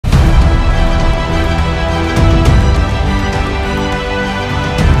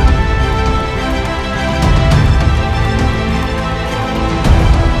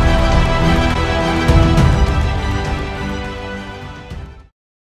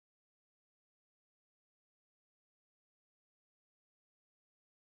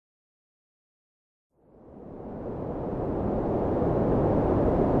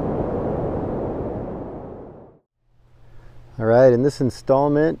All right, in this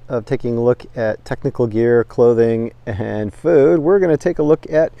installment of taking a look at technical gear, clothing, and food, we're going to take a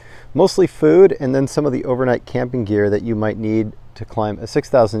look at mostly food and then some of the overnight camping gear that you might need to climb a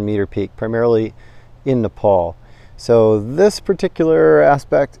 6,000 meter peak, primarily in Nepal. So this particular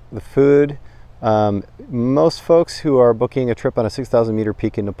aspect, the food, most folks who are booking a trip on a 6,000 meter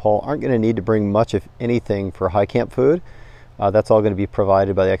peak in Nepal aren't going to need to bring much of anything for high camp food. That's all going to be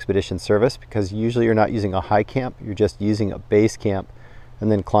provided by the expedition service, because usually you're not using a high camp, you're just using a base camp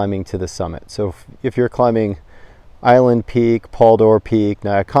and then climbing to the summit. So if you're climbing Island Peak, Paldor Peak,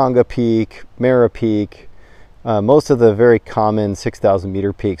 Aconcagua Peak, Mera Peak, most of the very common 6,000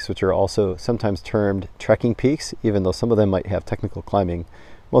 meter peaks, which are also sometimes termed trekking peaks, even though some of them might have technical climbing,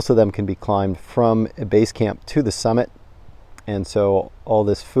 most of them can be climbed from a base camp to the summit. And so all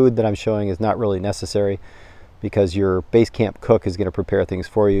this food that I'm showing is not really necessary, because your base camp cook is going to prepare things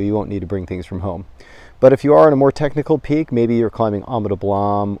for you. You won't need to bring things from home. But if you are on a more technical peak, maybe you're climbing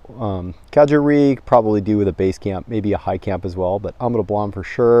AmaDablam, Kyajo Ri, probably do with a base camp, maybe a high camp as well, but AmaDablam for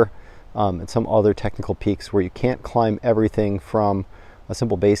sure, and some other technical peaks where you can't climb everything from a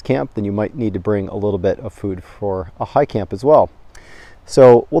simple base camp, then you might need to bring a little bit of food for a high camp as well.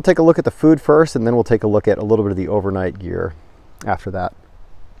 So we'll take a look at the food first, and then we'll take a look at a little bit of the overnight gear after that.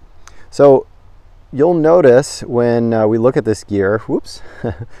 So you'll notice when we look at this gear, whoops,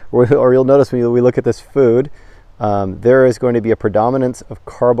 or you'll notice when we look at this food, there is going to be a predominance of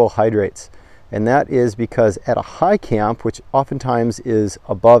carbohydrates. And that is because at a high camp, which oftentimes is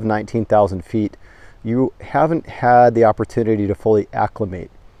above 19,000 feet, you haven't had the opportunity to fully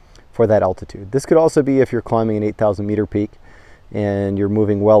acclimate for that altitude. This could also be if you're climbing an 8,000 meter peak and you're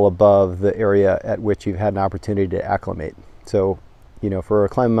moving well above the area at which you've had an opportunity to acclimate. So, you know, for a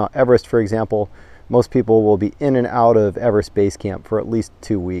climb Mount Everest, for example, most people will be in and out of Everest Base Camp for at least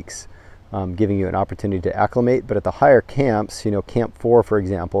 2 weeks, giving you an opportunity to acclimate. But at the higher camps, you know, Camp 4, for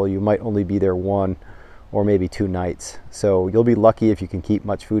example, you might only be there 1 or maybe 2 nights. So you'll be lucky if you can keep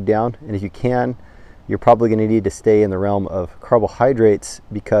much food down. And if you can, you're probably going to need to stay in the realm of carbohydrates,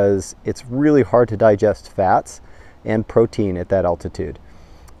 because it's really hard to digest fats and protein at that altitude.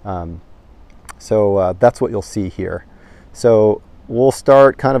 That's what you'll see here. So we'll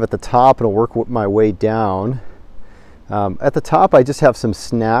start kind of at the top and I'll work my way down. At the top, I just have some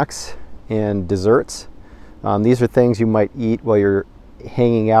snacks and desserts. These are things you might eat while you're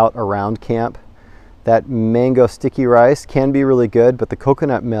hanging out around camp. That mango sticky rice can be really good, but the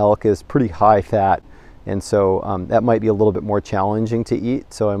coconut milk is pretty high fat, and so that might be a little bit more challenging to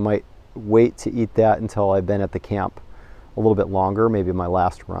eat. So I might wait to eat that until I've been at the camp a little bit longer, maybe my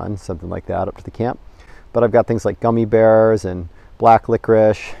last run, something like that, up to the camp. But I've got things like gummy bears and black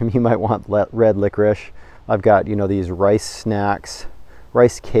licorice. You might want red licorice. I've got, you know, these rice snacks.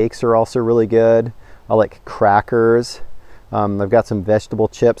 Rice cakes are also really good. I like crackers. I've got some vegetable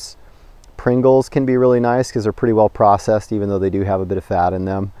chips. Pringles can be really nice because they're pretty well processed, even though they do have a bit of fat in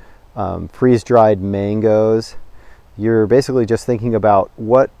them. Freeze-dried mangoes. You're basically just thinking about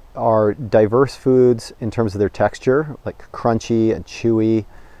what are diverse foods in terms of their texture, like crunchy and chewy,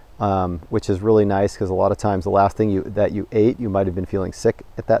 which is really nice, because a lot of times the last thing that you ate, you might have been feeling sick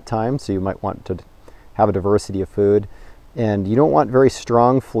at that time, so you might want to have a diversity of food. And you don't want very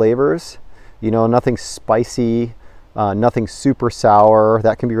strong flavors, you know, nothing spicy, nothing super sour.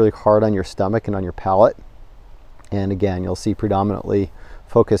 That can be really hard on your stomach and on your palate. And again, you'll see predominantly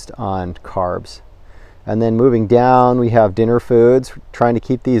focused on carbs. And then moving down, we have dinner foods, trying to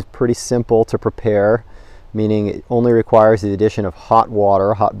keep these pretty simple to prepare, meaning it only requires the addition of hot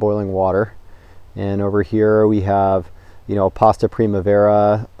water, hot boiling water. And over here we have, you know, pasta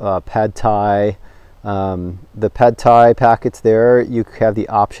primavera, pad thai. The pad thai packets there, you have the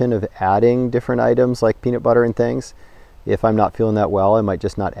option of adding different items like peanut butter and things. If I'm not feeling that well, I might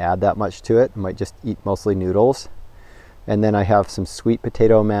just not add that much to it. I might just eat mostly noodles. And then I have some sweet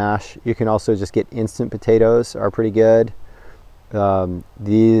potato mash. You can also just get instant potatoes, are pretty good.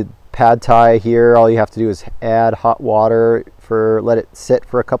 The pad thai here, all you have to do is add hot water, let it sit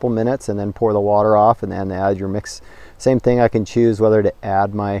for a couple minutes, and then pour the water off, and then add your mix. Same thing, I can choose whether to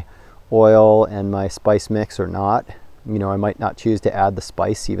add my oil and my spice mix or not. You know, I might not choose to add the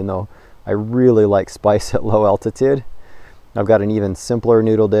spice, even though I really like spice at low altitude. I've got an even simpler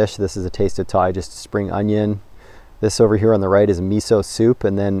noodle dish. This is a taste of Thai, just spring onion. This over here on the right is a miso soup,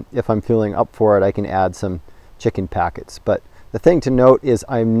 and then if I'm feeling up for it, I can add some chicken packets. But the thing to note is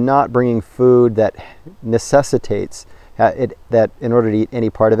I'm not bringing food that necessitates that in order to eat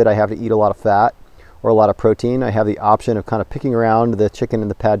any part of it, I have to eat a lot of fat or a lot of protein. I have the option of kind of picking around the chicken and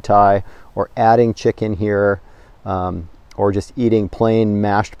the pad thai, or adding chicken here, or just eating plain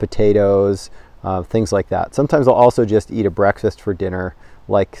mashed potatoes, things like that. Sometimes I'll also just eat a breakfast for dinner,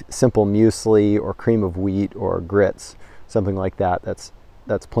 like simple muesli or cream of wheat or grits, something like that.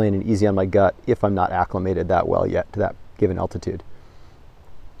 That's plain and easy on my gut if I'm not acclimated that well yet to that given altitude.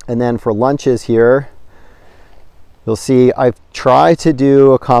 And then for lunches here, you'll see I've tried to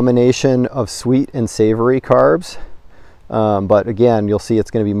do a combination of sweet and savory carbs. But again, you'll see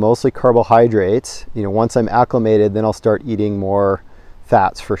it's going to be mostly carbohydrates. Once I'm acclimated, then I'll start eating more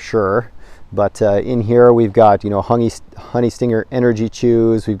fats for sure. But in here we've got, honey stinger energy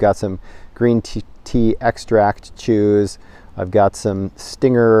chews. We've got some green tea extract chews. I've got some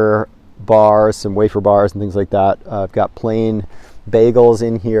stinger bars, some wafer bars and things like that. I've got plain bagels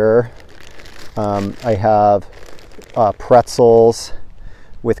in here. I have pretzels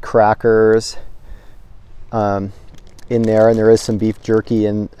with crackers in there, and there is some beef jerky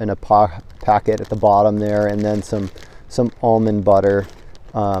in a packet at the bottom there, and then some almond butter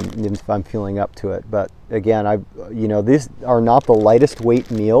if I'm feeling up to it. But again, these are not the lightest weight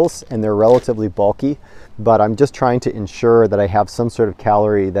meals, and they're relatively bulky, but I'm just trying to ensure that I have some sort of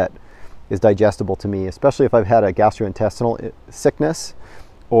calorie that is digestible to me, especially if I've had a gastrointestinal sickness,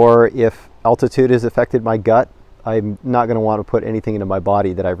 or if altitude has affected my gut. I'm not going to want to put anything into my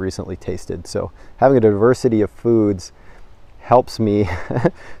body that I've recently tasted. So having a diversity of foods helps me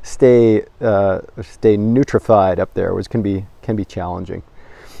stay nutrified up there, which can be challenging.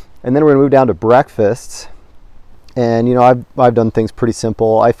 And then we're going to move down to breakfasts. And I've done things pretty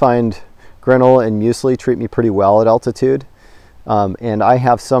simple. I find granola and muesli treat me pretty well at altitude. And I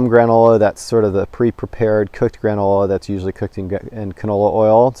have some granola that's sort of the pre-prepared cooked granola that's usually cooked in canola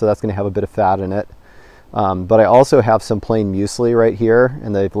oil, so that's going to have a bit of fat in it. But I also have some plain muesli right here,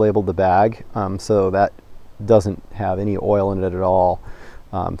 and they've labeled the bag, so that doesn't have any oil in it at all.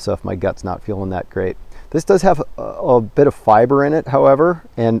 So if my gut's not feeling that great. This does have a bit of fiber in it, however,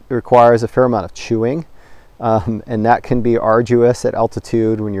 and it requires a fair amount of chewing. And that can be arduous at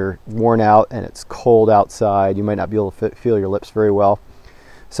altitude when you're worn out and it's cold outside. You might not be able to feel your lips very well.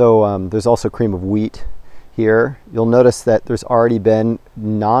 So there's also cream of wheat here. You'll notice that there's already been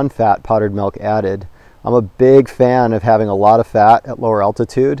non-fat powdered milk added. I'm a big fan of having a lot of fat at lower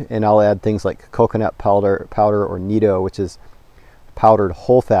altitude, and I'll add things like coconut powder or Nido, which is powdered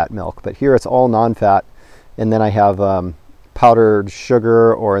whole fat milk. But here it's all non-fat, and then I have powdered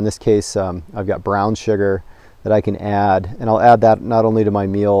sugar, or in this case I've got brown sugar that I can add, and I'll add that not only to my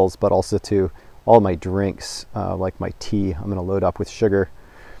meals but also to all my drinks, like my tea. I'm going to load up with sugar.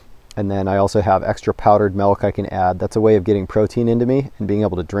 And then I also have extra powdered milk I can add. That's a way of getting protein into me and being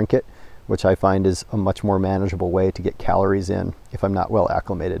able to drink it, which I find is a much more manageable way to get calories in if I'm not well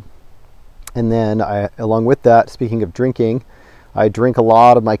acclimated. And then along with that, speaking of drinking, I drink a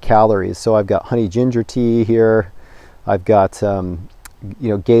lot of my calories. So I've got honey ginger tea here. I've got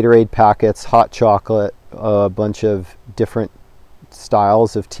Gatorade packets, hot chocolate, a bunch of different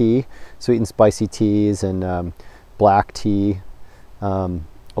styles of tea, sweet and spicy teas, and black tea.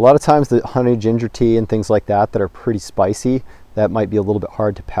 A lot of times the honey ginger tea and things like that are pretty spicy, that might be a little bit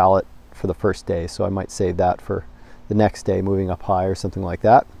hard to palate for the first day, so I might save that for the next day moving up high or something like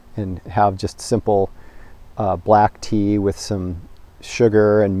that, and have just simple black tea with some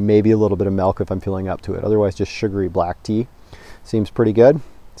sugar and maybe a little bit of milk if I'm feeling up to it. Otherwise just sugary black tea seems pretty good.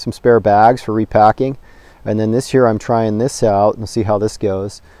 Some spare bags for repacking, and then this year I'm trying this out and see how this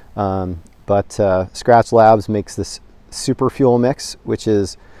goes. But Scratch Labs makes this super fuel mix, which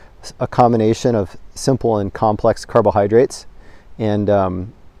is a combination of simple and complex carbohydrates,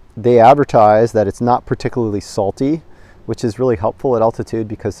 and they advertise that it's not particularly salty, which is really helpful at altitude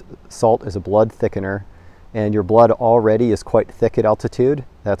because salt is a blood thickener, and your blood already is quite thick at altitude.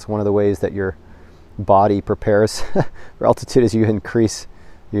 That's one of the ways that your body prepares for altitude, as you increase,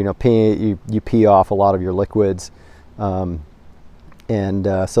 you pee off a lot of your liquids. So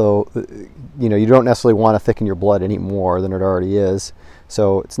you don't necessarily want to thicken your blood any more than it already is.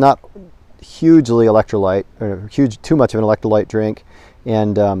 So it's not hugely electrolyte, or too much of an electrolyte drink.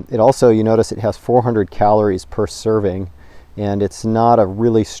 And it also, you notice it has 400 calories per serving, and it's not a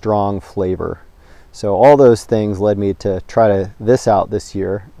really strong flavor. So all those things led me to try this out this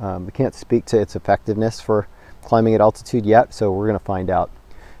year. I can't speak to its effectiveness for climbing at altitude yet, so we're going to find out.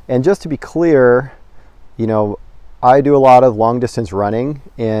 And just to be clear, I do a lot of long distance running,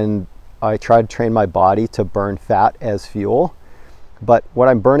 and I try to train my body to burn fat as fuel. But what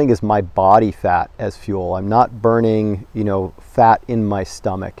I'm burning is my body fat as fuel. I'm not burning, fat in my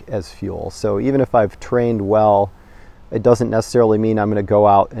stomach as fuel. So even if I've trained well, it doesn't necessarily mean I'm going to go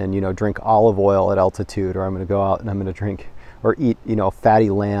out and, drink olive oil at altitude, or I'm going to go out and I'm going to drink or eat,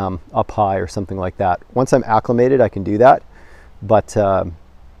 fatty lamb up high or something like that. Once I'm acclimated, I can do that. But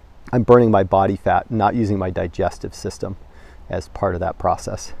I'm burning my body fat, not using my digestive system as part of that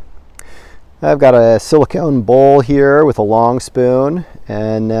process. I've got a silicone bowl here with a long spoon,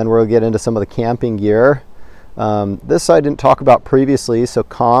 and then we'll get into some of the camping gear. This I didn't talk about previously, so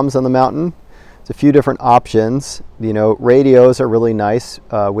comms on the mountain. There's a few different options. You know, radios are really nice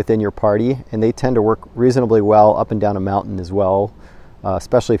within your party, and they tend to work reasonably well up and down a mountain as well,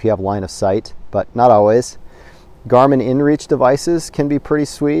 especially if you have line of sight, but not always. Garmin InReach devices can be pretty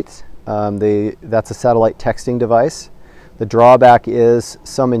sweet. That's a satellite texting device. The drawback is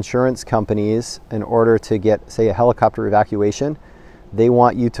some insurance companies, in order to get, say, a helicopter evacuation, they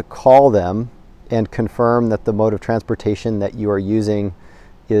want you to call them and confirm that the mode of transportation that you are using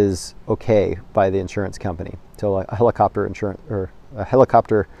is okay by the insurance company. So a helicopter insurance or a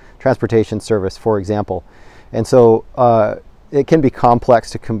helicopter transportation service, for example. And so it can be complex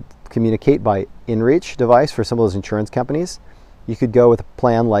to communicate by InReach device for some of those insurance companies. You could go with a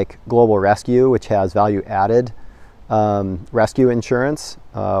plan like Global Rescue, which has value-added rescue insurance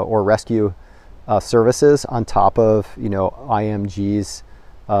or rescue services on top of, you know, IMG's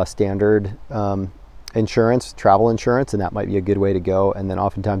standard insurance, travel insurance, and that might be a good way to go. And then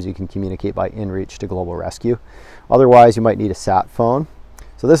oftentimes you can communicate by InReach to Global Rescue. Otherwise, you might need a sat phone.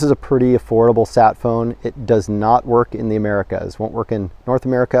 So this is a pretty affordable sat phone. It does not work in the Americas. Won't work in North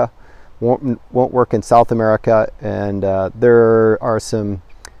America, won't work in South America, and there are some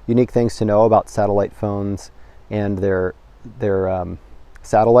unique things to know about satellite phones and their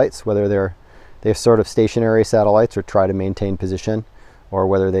satellites, whether they're sort of stationary satellites or try to maintain position, or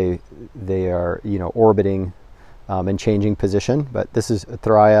whether they are, you know, orbiting and changing position. But this is a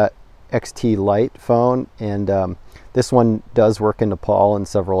Thuraya XT Lite phone, and this one does work in Nepal, and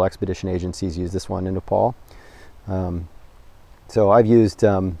several expedition agencies use this one in Nepal. So I've used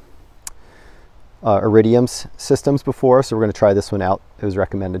Iridium's systems before, so we're going to try this one out. It was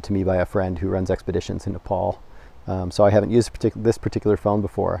recommended to me by a friend who runs expeditions in Nepal. So I haven't used this particular phone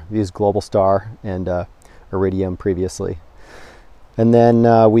before. I've used Global Star and Iridium previously. And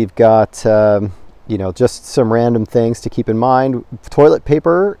then we've got, you know, just some random things to keep in mind. Toilet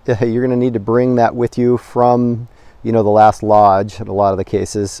paper, you're going to need to bring that with you from, you know, the last lodge in a lot of the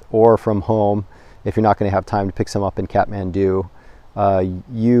cases, or from home if you're not going to have time to pick some up in Kathmandu.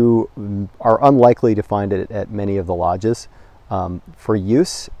 You are unlikely to find it at many of the lodges for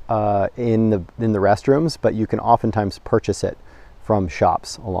use in the restrooms, but you can oftentimes purchase it from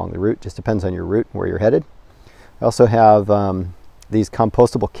shops along the route. Just depends on your route and where you're headed. I also have these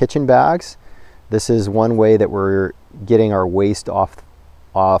compostable kitchen bags. This is one way that we're getting our waste off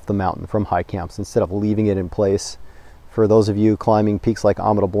the mountain from high camps instead of leaving it in place. For those of you climbing peaks like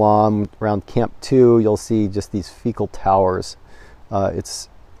AmaDablam, around Camp 2, you'll see just these fecal towers. It's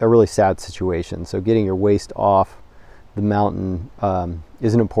a really sad situation. So getting your waste off the mountain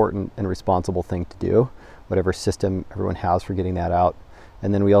is an important and responsible thing to do, whatever system everyone has for getting that out.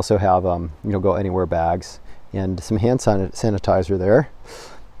 And then we also have you know, go anywhere bags and some hand sanitizer there.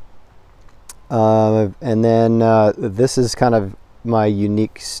 And then this is kind of my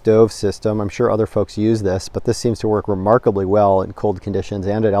unique stove system. I'm sure other folks use this, but this seems to work remarkably well in cold conditions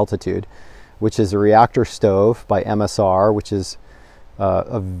and at altitude, which is a reactor stove by MSR, which is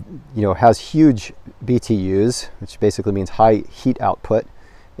you know, has huge BTUs, which basically means high heat output,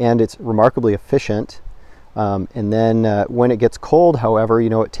 and it's remarkably efficient. And then when it gets cold, however, you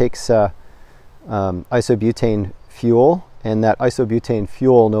know, it takes isobutane fuel, and that isobutane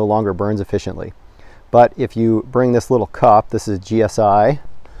fuel no longer burns efficiently. But if you bring this little cup, this is GSI.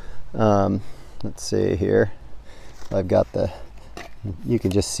 Let's see here. I've got you can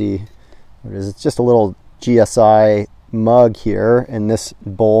just see what it is. It's just a little GSI mug here, and this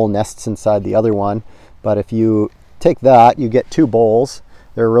bowl nests inside the other one. But if you take that, you get two bowls.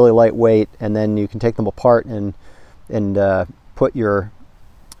 They're really lightweight, and then you can take them apart and put your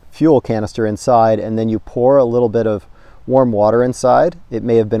fuel canister inside, and then you pour a little bit of warm water inside. It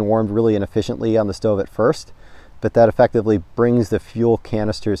may have been warmed really inefficiently on the stove at first, but that effectively brings the fuel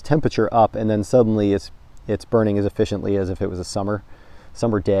canister's temperature up, and then suddenly it's burning as efficiently as if it was a summer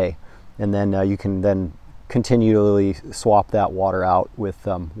day. And then you can then continually swap that water out with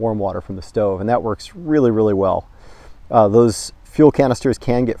warm water from the stove, and that works really, really well. Those fuel canisters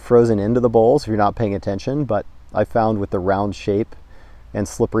can get frozen into the bowls if you're not paying attention, but I found with the round shape and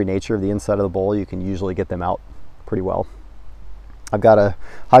slippery nature of the inside of the bowl, you can usually get them out pretty well. I've got a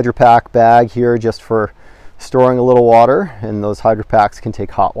HydroPack bag here just for storing a little water, and those HydroPacks can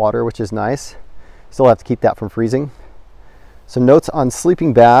take hot water, which is nice. Still have to keep that from freezing. Some notes on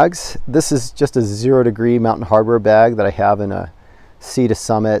sleeping bags. This is just a 0-degree mountain hardware bag that I have in a Sea to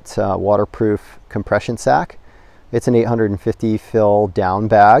Summit waterproof compression sack. It's an 850 fill down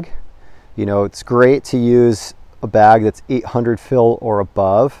bag. You know, it's great to use a bag that's 800 fill or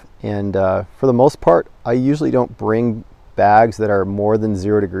above, and for the most part, I usually don't bring bags that are more than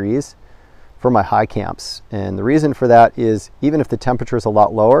 0 degrees for my high camps. And the reason for that is, even if the temperature is a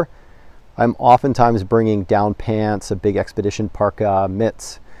lot lower, I'm oftentimes bringing down pants, a big expedition parka,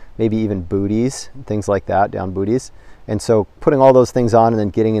 mitts, maybe even booties, things like that, down booties. And so putting all those things on and then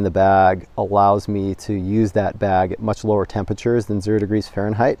getting in the bag allows me to use that bag at much lower temperatures than 0 degrees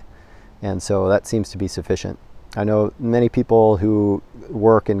Fahrenheit. And so that seems to be sufficient. I know many people who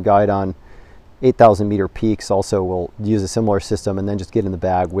work and guide on 8,000 meter peaks also will use a similar system and then just get in the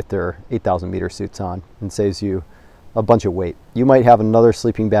bag with their 8,000 meter suits on, and saves you a bunch of weight. You might have another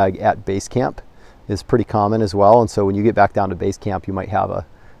sleeping bag at base camp, is pretty common as well. And so when you get back down to base camp, you might have a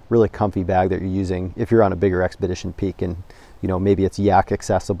really comfy bag that you're using if you're on a bigger expedition peak, and you know, maybe it's yak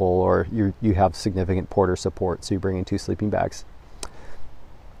accessible, or you have significant porter support, so you bring in 2 sleeping bags.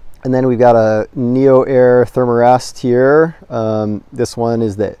 And then we've got a Neo Air Thermarest here. This one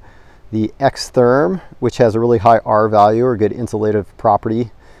is the X-Therm, which has a really high R value, or good insulative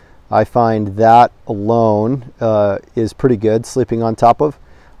property. I find that alone is pretty good sleeping on top of.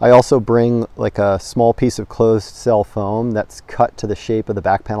 I also bring like a small piece of closed cell foam that's cut to the shape of the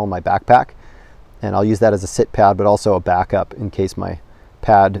back panel of my backpack, and I'll use that as a sit pad, but also a backup in case my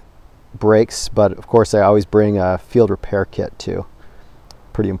pad breaks. But of course, I always bring a field repair kit too.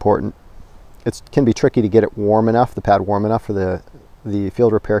 Pretty important. It can be tricky to get it warm enough, the pad warm enough for the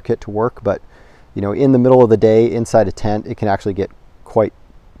field repair kit to work, but you know, in the middle of the day inside a tent, it can actually get quite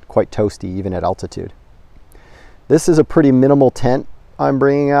toasty even at altitude. This is a pretty minimal tent I'm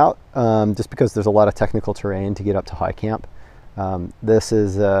bringing out, just because there's a lot of technical terrain to get up to high camp. This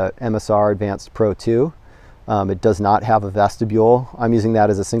is a MSR Advance Pro 2. It does not have a vestibule. I'm using that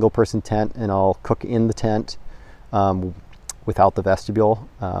as a single person tent, and I'll cook in the tent without the vestibule.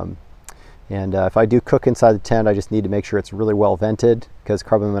 If I do cook inside the tent, I just need to make sure it's really well vented, because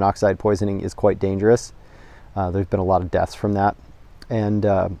carbon monoxide poisoning is quite dangerous. There's been a lot of deaths from that. And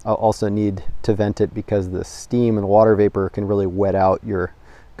I'll also need to vent it because the steam and water vapor can really wet out your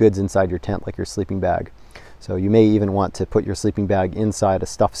goods inside your tent, like your sleeping bag. So you may even want to put your sleeping bag inside a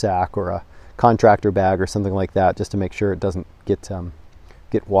stuff sack or a contractor bag or something like that, just to make sure it doesn't get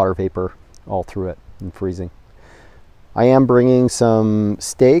water vapor all through it and freezing. I am bringing some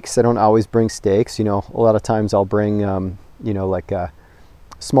stakes. I don't always bring stakes. You know, a lot of times I'll bring, you know, like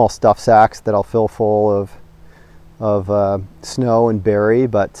small stuff sacks that I'll fill full of snow and berry.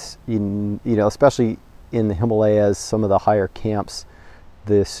 But you know, especially in the Himalayas, some of the higher camps,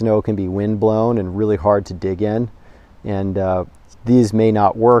 the snow can be wind blown and really hard to dig in. And these may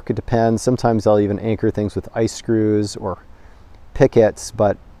not work. It depends. Sometimes I'll even anchor things with ice screws or pickets,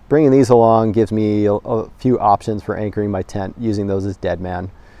 but bringing these along gives me a few options for anchoring my tent. Using those as dead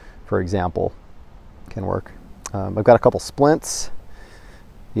man, for example, can work. I've got a couple splints.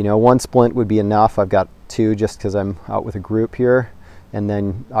 You know, 1 splint would be enough. I've got 2 just because I'm out with a group here. And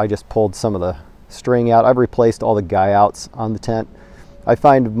then I just pulled some of the string out. I've replaced all the guy outs on the tent. I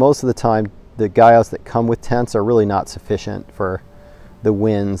find most of the time the guy outs that come with tents are really not sufficient for the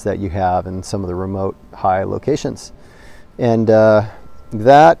winds that you have in some of the remote high locations. And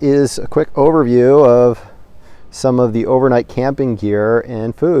that is a quick overview of some of the overnight camping gear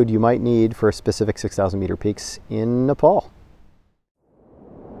and food you might need for specific 6,000 meter peaks in Nepal.